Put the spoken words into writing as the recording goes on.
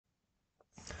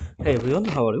Hey everyone,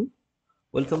 how are you?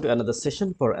 Welcome to another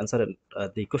session for answer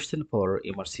the question for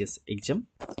MRCS exam.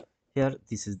 Here,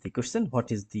 this is the question: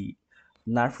 what is the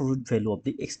nerve root value of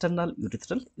the external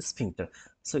urethral sphincter?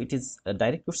 So it is a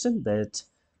direct question that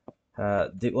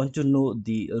they want to know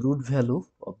the root value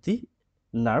of the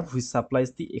nerve which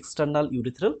supplies the external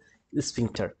urethral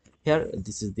sphincter. Here,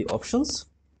 this is the options.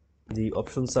 The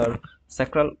options are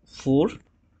sacral 4,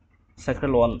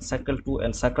 sacral 1, sacral 2,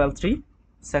 and sacral 3,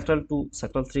 sacral 2,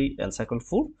 sacral 3, and sacral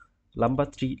 4, lumbar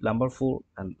 3, lumbar 4,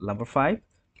 and lumbar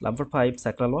 5,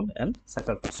 sacral 1, and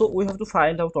sacral 2. So we have to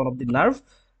find out one of the nerve,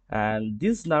 and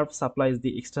this nerve supplies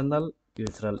the external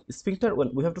urethral sphincter. When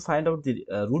we have to find out the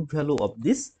root value of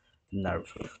this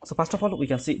nerve. So first of all, we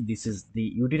can see this is the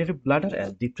urinary bladder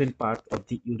and different part of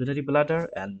the urinary bladder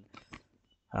and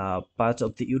part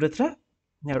of the urethra.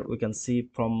 Here we can see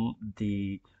from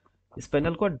the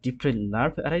spinal cord different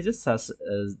nerve arises, such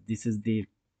as this is the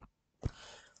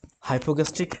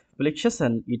hypogastric plexus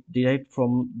and it derived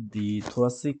from the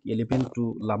thoracic 11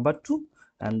 to lumbar 2,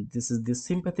 and this is the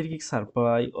sympathetic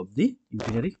supply of the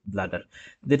urinary bladder.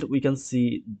 Then we can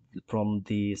see from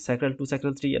the sacral 2,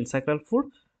 sacral 3, and sacral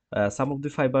 4, some of the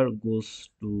fiber goes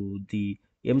to the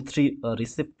M3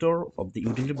 receptor of the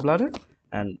urinary bladder,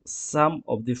 and some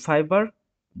of the fiber,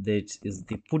 that is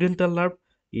the pudendal nerve,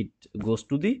 it goes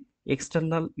to the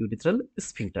external urethral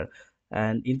sphincter.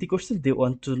 And in the question they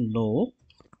want to know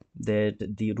that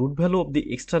the root value of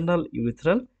the external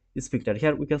urethral sphincter.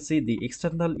 Here we can see the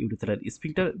external urethral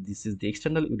sphincter. This is the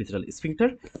external urethral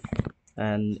sphincter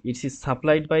and it is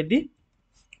supplied by the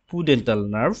pudendal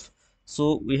nerve.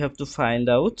 So we have to find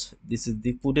out, this is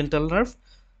the pudendal nerve,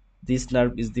 this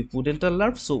nerve is the pudendal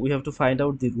nerve, so we have to find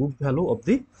out the root value of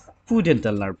the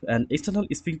pudendal nerve. And external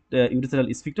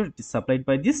urethral sphincter is supplied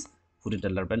by this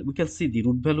pudendal nerve, and we can see the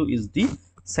root value is the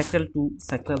sacral 2,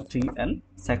 sacral 3, and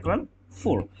sacral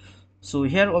 4. So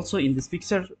here also in this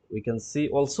picture we can see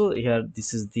also here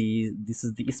this is the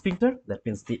sphincter, that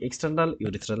means the external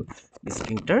urethral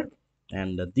sphincter,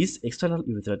 and this external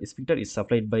urethral sphincter is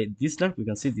supplied by this nerve. We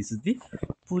can see this is the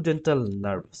pudendal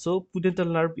nerve. So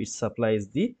pudendal nerve, it supplies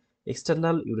the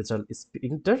external urethral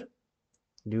sphincter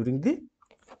during the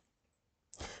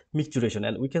micturition,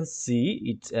 and we can see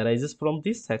it arises from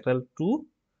the sacral 2,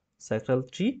 sacral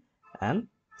 3, and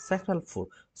sacral 4.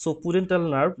 So pudendal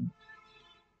nerve,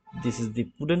 this is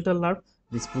the pudendal nerve.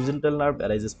 This pudendal nerve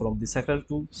arises from the sacral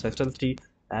 2, sacral 3,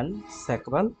 and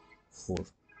sacral 4.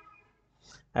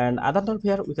 And other nerve,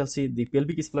 here we can see the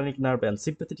pelvic splenic nerve and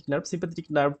sympathetic nerve. Sympathetic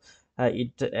nerve,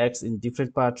 it acts in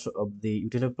different parts of the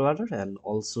uterine bladder, and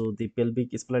also the pelvic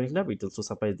splenic nerve, it also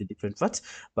supplies the different parts.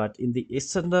 But in the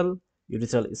external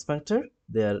urethral sphincter,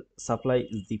 their supply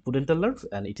is the pudendal nerve,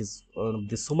 and it is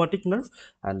the somatic nerve,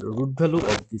 and root value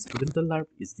of this pudendal nerve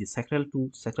is the sacral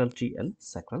 2, sacral 3, and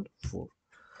sacral 4.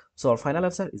 So our final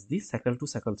answer is the sacral 2,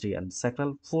 sacral 3, and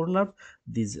sacral 4 nerve.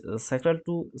 These sacral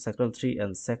 2, sacral 3,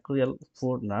 and sacral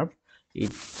 4 nerve,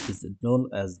 it is known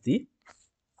as the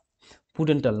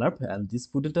pudendal nerve, and this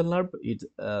pudendal nerve, it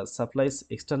supplies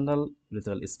external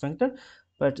urethral sphincter.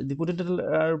 But the pudendal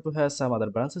nerve has some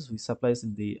other branches which supplies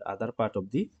in the other part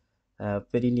of the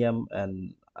perineum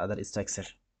and other structure.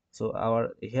 So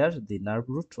our here the nerve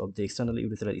root of the external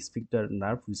urethral sphincter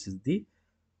nerve, which is the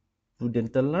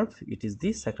pudendal nerve, it is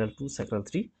the sacral 2, sacral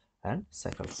 3, and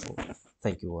sacral 4.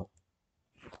 Thank you all.